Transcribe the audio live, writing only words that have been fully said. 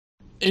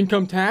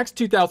Income Tax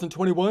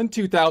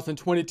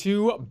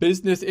 2021-2022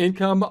 Business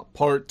Income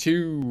Part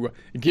 2.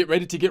 Get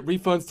ready to get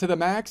refunds to the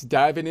max,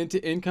 diving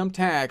into Income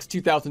Tax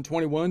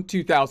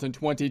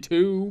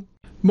 2021-2022.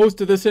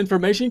 Most of this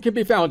information can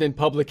be found in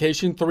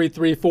Publication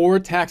 334,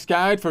 Tax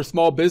Guide for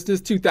Small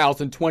Business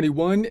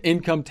 2021,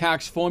 Income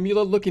Tax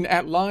Formula, looking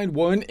at Line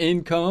 1,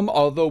 Income,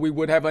 although we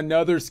would have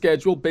another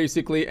schedule,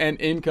 basically an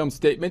income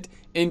statement,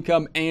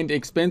 income and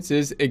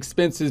expenses,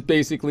 expenses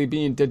basically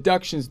being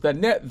deductions, the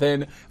net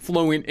then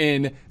flowing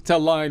in to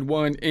Line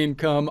 1,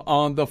 Income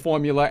on the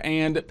formula,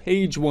 and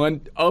Page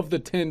 1 of the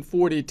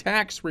 1040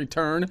 tax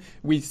return.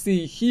 We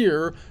see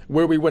here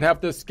where we would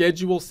have the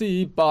Schedule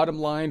C, bottom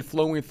line,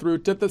 flowing through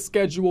to the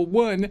Schedule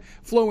 1,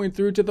 flowing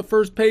through to the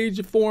first page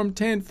of Form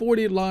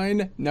 1040,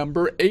 line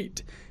number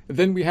 8.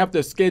 Then we have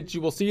the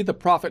Schedule C, the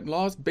profit and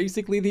loss,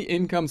 basically the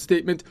income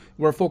statement.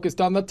 We're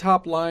focused on the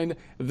top line,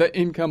 the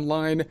income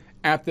line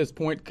at this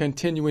point,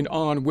 continuing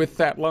on with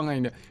that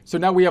line. So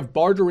now we have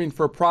bartering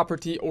for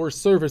property or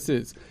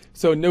services.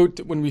 So note,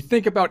 when we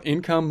think about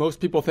income, most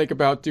people think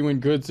about doing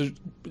goods,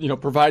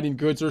 providing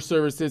goods or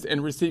services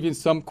and receiving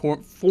some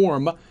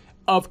form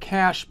of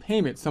cash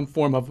payment, some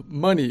form of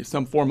money,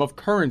 some form of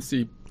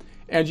currency.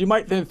 And you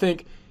might then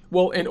think,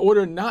 well, in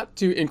order not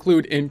to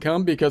include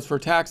income, because for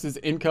taxes,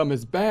 income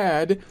is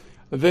bad,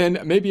 then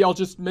maybe I'll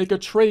just make a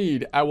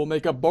trade. I will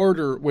make a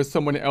barter with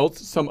someone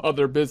else, some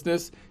other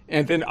business,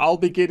 and then I'll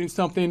be getting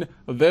something,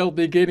 they'll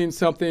be getting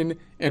something.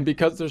 And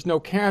because there's no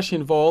cash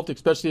involved,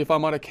 especially if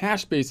I'm on a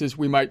cash basis,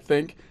 we might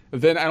think,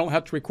 then I don't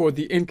have to record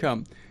the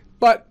income.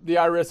 But the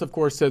IRS, of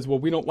course, says, well,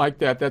 we don't like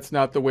that. That's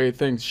not the way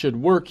things should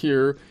work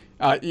here.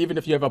 Even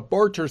if you have a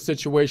barter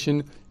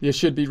situation, you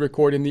should be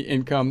recording the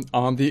income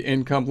on the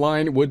income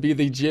line, would be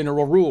the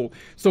general rule.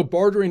 So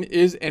bartering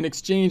is an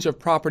exchange of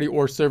property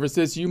or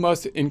services. You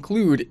must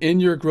include in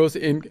your gross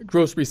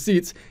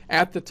receipts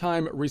at the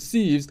time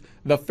received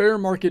the fair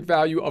market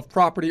value of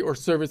property or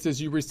services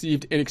you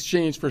received in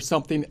exchange for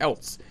something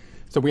else.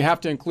 So we have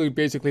to include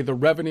basically the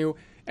revenue.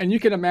 And you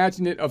can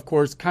imagine it, of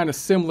course, kind of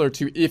similar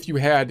to if you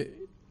had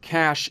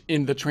cash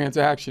in the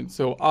transaction.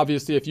 So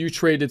obviously, if you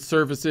traded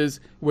services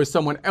with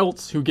someone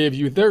else who gave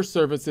you their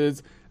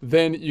services,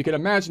 then you can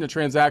imagine a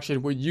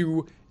transaction where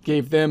you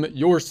gave them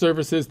your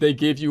services, they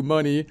gave you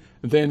money,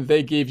 then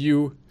they gave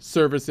you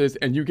services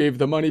and you gave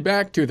the money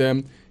back to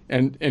them.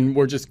 And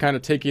we're just kind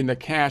of taking the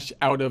cash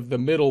out of the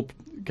middle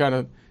kind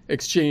of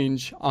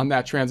exchange on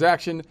that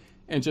transaction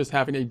and just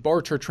having a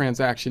barter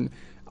transaction.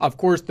 Of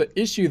course, the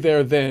issue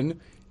there then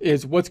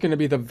is what's going to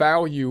be the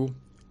value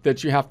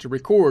that you have to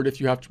record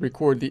if you have to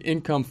record the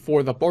income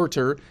for the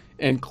barter.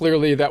 And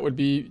clearly that would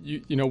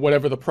be,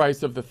 whatever the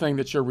price of the thing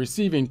that you're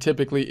receiving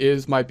typically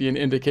is, might be an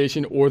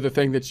indication, or the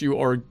thing that you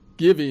are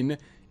giving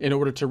in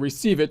order to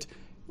receive it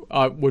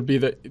would be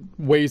the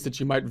ways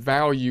that you might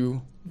value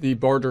the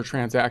barter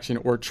transaction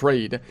or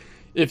trade.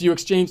 If you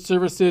exchange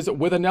services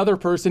with another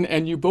person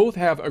and you both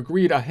have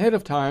agreed ahead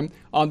of time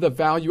on the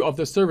value of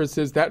the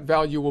services, that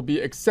value will be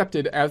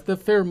accepted as the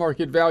fair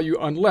market value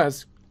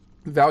unless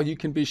value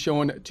can be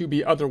shown to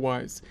be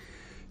otherwise.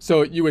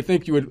 So you would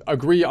think you would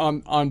agree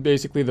on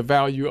basically the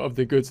value of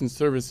the goods and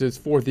services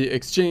for the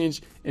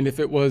exchange. And if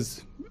it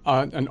was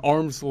an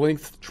arm's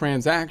length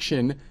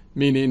transaction,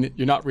 meaning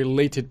you're not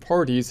related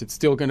parties, it's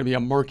still going to be a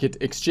market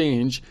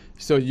exchange.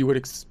 So you would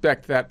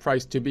expect that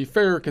price to be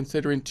fair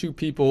considering two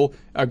people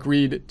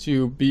agreed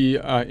to be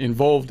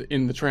involved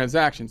in the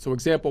transaction. So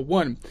example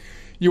 1.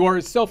 You are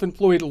a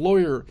self-employed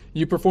lawyer.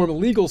 You perform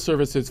legal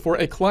services for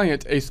a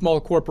client, a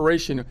small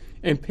corporation.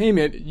 In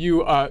payment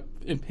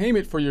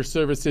for your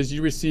services,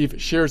 you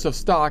receive shares of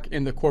stock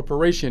in the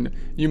corporation.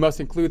 You must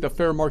include the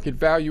fair market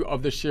value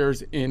of the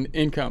shares in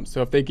income.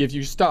 So if they give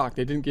you stock,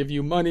 they didn't give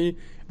you money,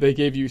 they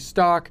gave you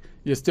stock,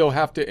 you still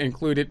have to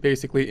include it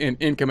basically in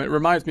income. It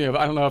reminds me of,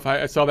 I don't know if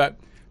I saw that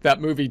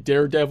movie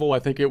Daredevil. I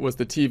think it was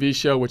the TV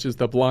show, which is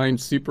the blind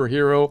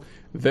superhero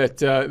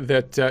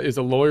that is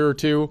a lawyer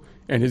too.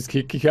 And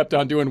he kept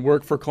on doing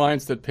work for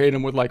clients that paid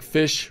him with like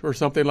fish or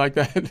something like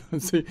that.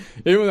 See,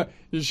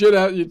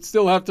 you'd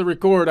still have to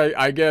record,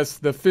 I guess,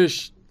 the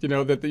fish,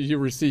 that you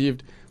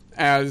received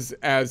as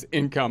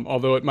income,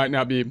 although it might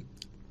not be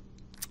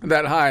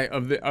that high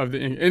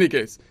in any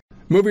case.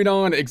 Moving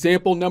on,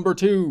 example number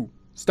 2.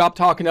 Stop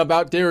talking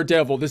about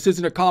Daredevil. This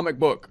isn't a comic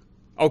book.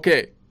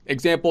 Okay.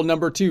 Example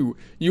number 2,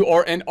 you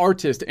are an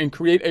artist and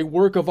create a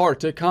work of art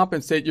to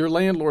compensate your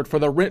landlord for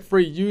the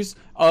rent-free use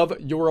of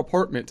your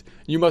apartment.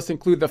 You must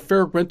include the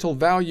fair rental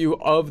value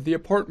of the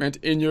apartment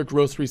in your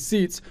gross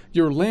receipts.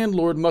 Your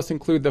landlord must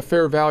include the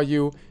fair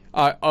value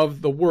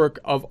of the work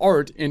of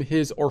art in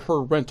his or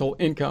her rental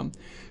income.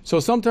 So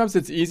sometimes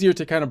it's easier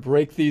to kind of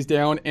break these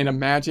down and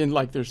imagine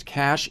like there's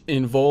cash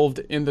involved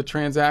in the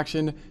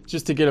transaction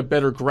just to get a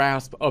better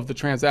grasp of the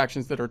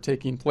transactions that are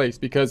taking place.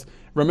 Because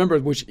remember,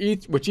 which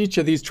each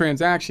of these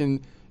transactions,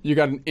 you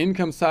got an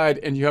income side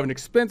and you have an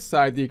expense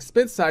side. The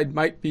expense side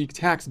might be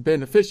tax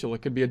beneficial.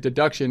 It could be a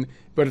deduction,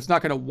 but it's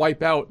not going to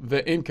wipe out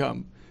the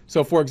income.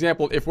 So for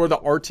example, if we're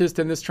the artist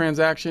in this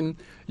transaction,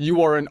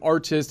 you are an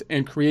artist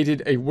and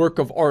created a work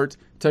of art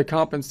to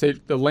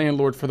compensate the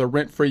landlord for the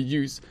rent-free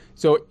use.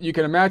 So you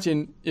can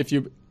imagine if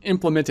you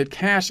implemented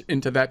cash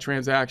into that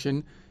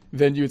transaction,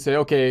 then you'd say,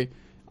 okay,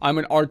 I'm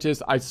an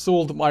artist, I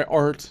sold my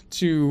art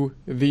to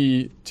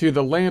the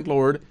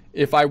landlord.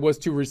 If I was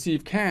to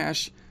receive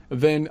cash,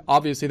 then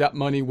obviously that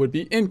money would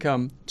be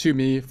income to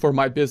me for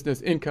my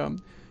business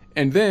income.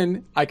 And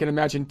then I can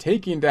imagine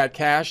taking that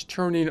cash,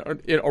 turning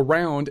it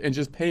around and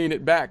just paying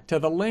it back to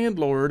the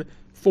landlord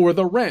for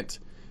the rent.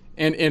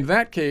 And in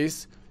that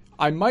case,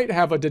 I might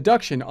have a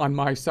deduction on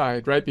my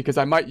side, right? Because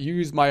I might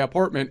use my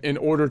apartment in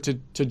order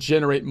to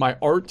generate my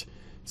art.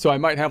 So I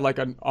might have like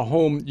a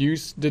home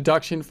use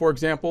deduction, for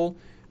example,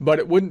 but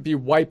it wouldn't be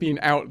wiping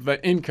out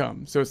the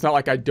income. So it's not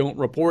like I don't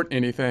report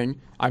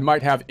anything. I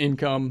might have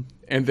income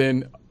and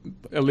then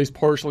at least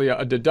partially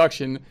a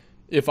deduction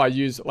if I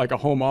use like a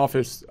home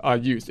office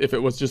use. If it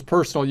was just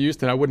personal use,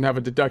 then I wouldn't have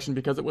a deduction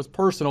because it was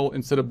personal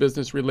instead of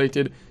business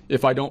related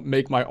if I don't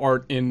make my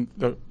art in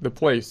the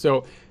place.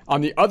 So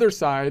on the other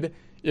side,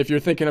 if you're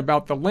thinking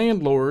about the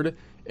landlord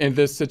in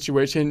this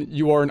situation,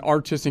 you are an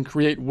artist and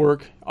create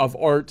work of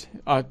art.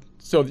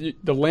 So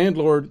the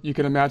landlord, you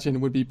can imagine,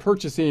 would be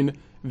purchasing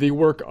the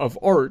work of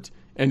art.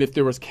 And if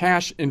there was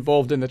cash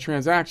involved in the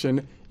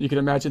transaction, you can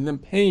imagine them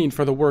paying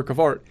for the work of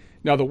art.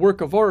 Now, the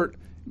work of art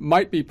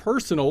might be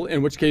personal,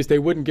 in which case they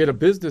wouldn't get a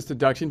business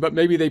deduction, but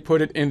maybe they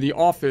put it in the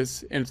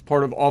office and it's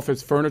part of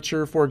office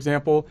furniture, for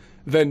example,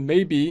 then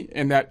maybe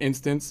in that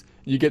instance,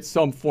 you get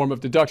some form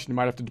of deduction. You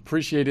might have to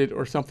depreciate it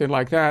or something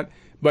like that,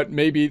 but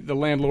maybe the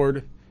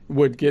landlord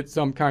would get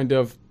some kind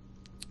of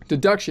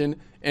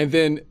deduction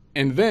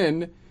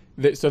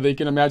so they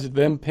can imagine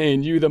them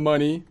paying you the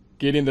money,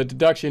 getting the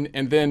deduction,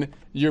 and then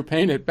you're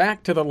paying it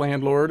back to the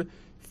landlord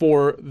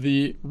for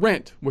the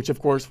rent, which of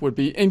course would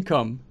be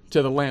income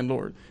to the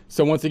landlord.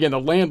 So once again, the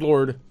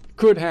landlord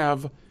could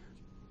have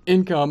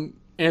income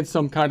and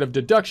some kind of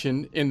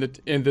deduction in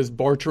this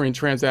bartering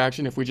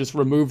transaction. If we just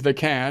remove the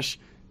cash,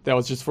 that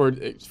was just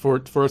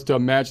for us to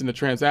imagine the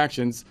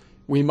transactions,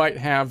 we might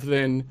have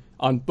then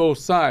on both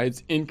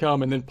sides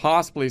income and then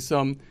possibly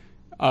some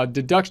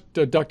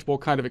deductible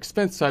kind of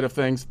expense side of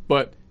things,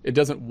 but it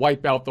doesn't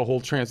wipe out the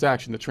whole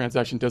transaction. The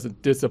transaction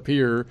doesn't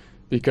disappear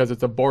because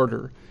it's a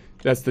barter.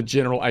 That's the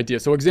general idea.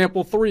 So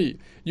example 3,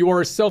 you are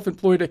a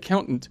self-employed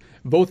accountant.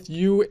 Both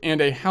you and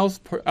a house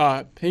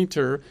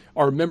painter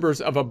are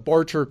members of a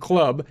barter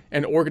club.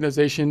 An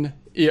organization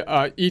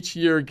each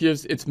year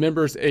gives its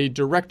members a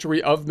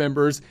directory of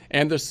members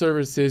and the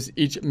services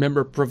each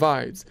member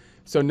provides.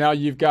 So now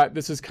you've got,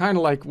 this is kind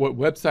of like what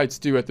websites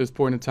do at this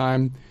point in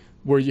time,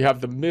 where you have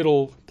the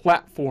middle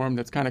platform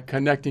that's kind of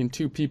connecting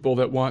two people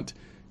that want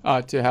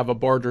to have a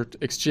barter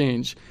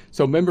exchange.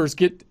 So members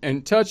get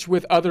in touch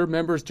with other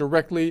members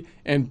directly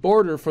and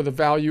barter for the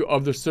value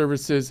of the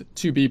services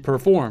to be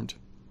performed.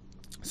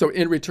 So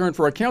in return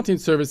for accounting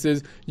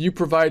services you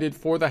provided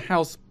for the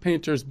house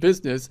painter's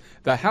business,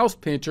 the house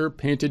painter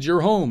painted your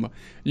home.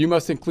 You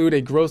must include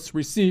a gross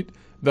receipt,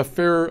 the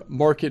fair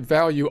market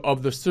value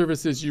of the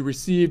services you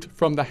received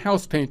from the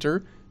house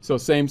painter. So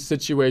same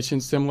situation,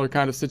 similar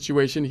kind of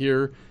situation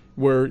here,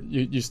 where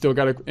you still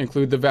got to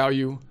include the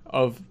value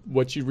of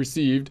what you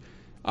received.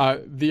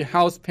 The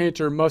house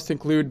painter must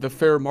include the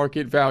fair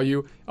market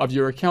value of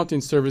your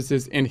accounting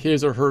services in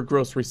his or her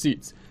gross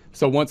receipts.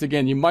 So once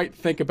again, you might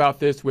think about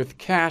this with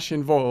cash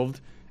involved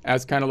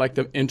as kind of like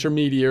the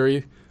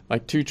intermediary,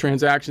 like two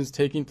transactions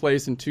taking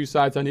place and two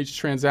sides on each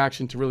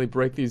transaction to really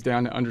break these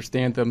down and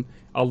understand them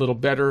a little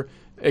better.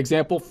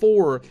 Example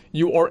 4,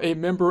 you are a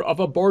member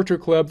of a barter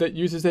club that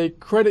uses a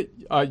credit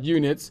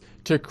units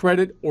to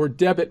credit or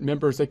debit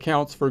members'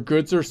 accounts for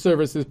goods or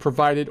services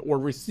provided or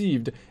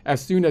received.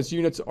 As soon as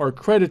units are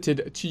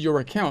credited to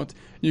your account,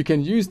 you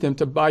can use them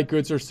to buy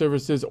goods or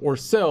services or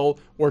sell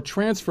or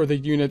transfer the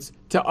units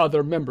to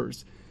other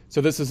members.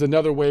 So this is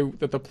another way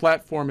that the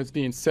platform is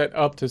being set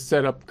up to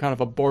set up kind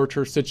of a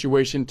barter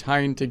situation,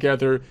 tying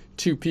together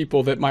two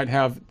people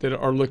that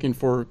are looking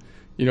for,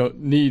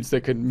 needs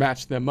that could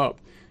match them up,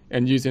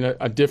 and using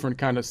a different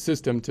kind of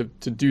system to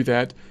do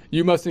that.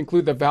 You must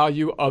include the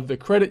value of the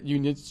credit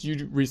units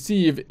you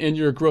receive in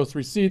your gross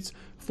receipts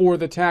for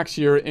the tax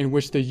year in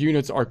which the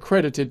units are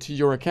credited to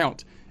your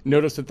account.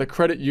 Notice that the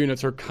credit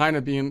units are kind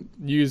of being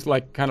used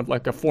like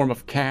a form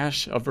of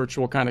cash, a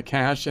virtual kind of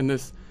cash in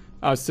this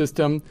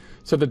system.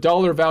 So the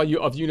dollar value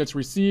of units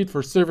received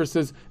for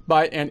services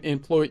by an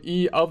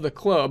employee of the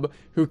club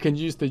who can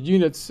use the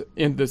units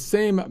in the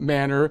same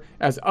manner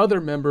as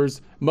other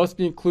members must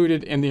be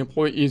included in the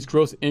employee's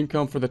gross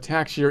income for the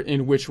tax year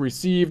in which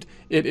received.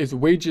 It is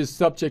wages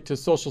subject to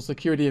Social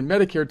Security and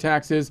Medicare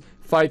taxes,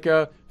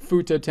 FICA,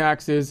 FUTA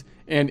taxes,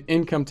 and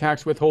income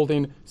tax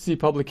withholding. See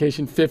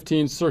publication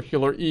 15,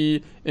 Circular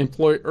E,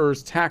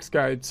 Employer's Tax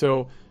Guide.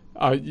 So,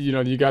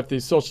 you got the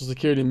Social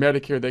Security and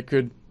Medicare that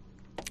could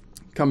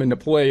come into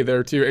play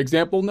there too.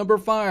 Example number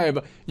 5,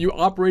 you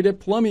operate a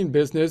plumbing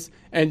business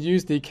and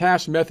use the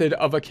cash method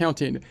of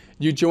accounting.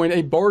 You join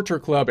a barter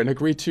club and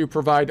agree to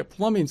provide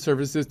plumbing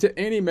services to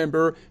any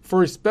member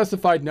for a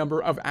specified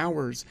number of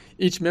hours.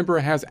 Each member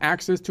has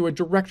access to a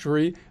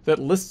directory that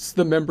lists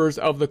the members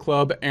of the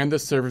club and the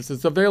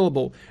services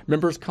available.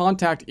 Members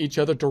contact each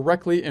other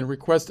directly and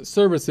request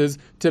services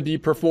to be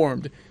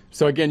performed.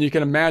 So again, you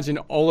can imagine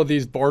all of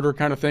these barter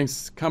kind of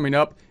things coming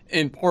up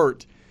in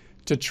part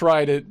to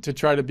try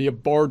to be a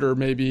barter,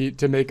 maybe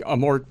to make a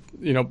more,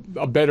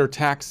 a better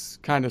tax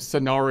kind of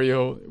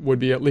scenario would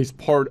be at least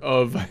part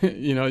of,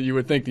 you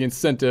would think the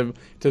incentive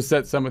to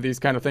set some of these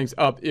kind of things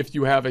up if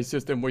you have a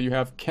system where you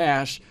have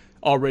cash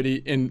already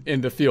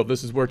in the field.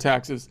 This is where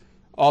taxes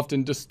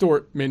often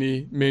distort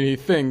many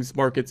things.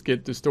 Markets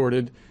get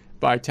distorted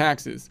by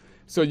taxes.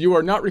 So you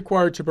are not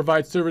required to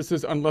provide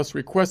services unless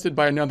requested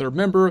by another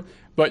member,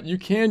 but you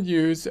can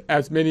use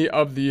as many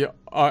of the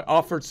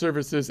offered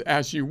services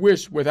as you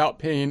wish without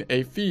paying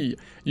a fee.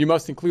 You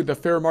must include the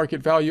fair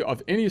market value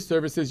of any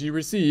services you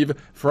receive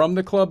from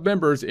the club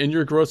members in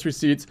your gross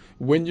receipts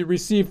when you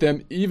receive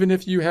them, even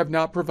if you have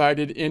not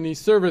provided any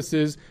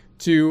services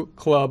to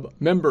club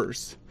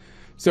members.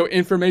 So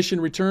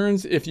information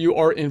returns, if you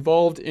are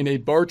involved in a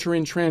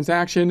bartering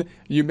transaction,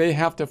 you may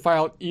have to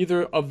file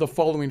either of the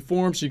following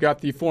forms. You got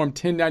the form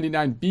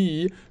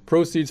 1099B,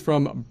 proceeds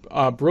from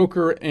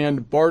broker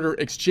and barter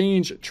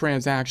exchange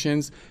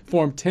transactions.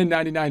 Form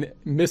 1099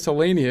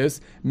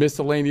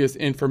 miscellaneous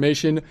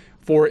information.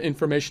 For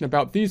information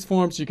about these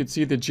forms, you can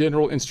see the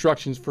general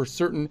instructions for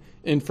certain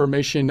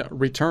information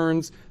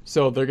returns.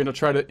 So they're going to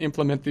try to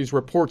implement these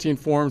reporting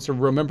forms. So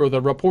remember, the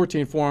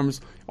reporting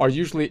forms are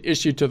usually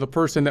issued to the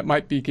person that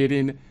might be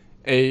getting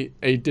a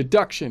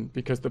deduction,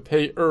 because the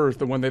payer is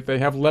the one that they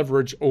have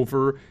leverage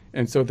over.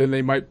 And so then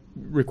they might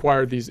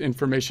require these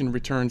information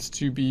returns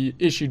to be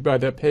issued by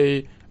the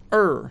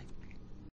payer.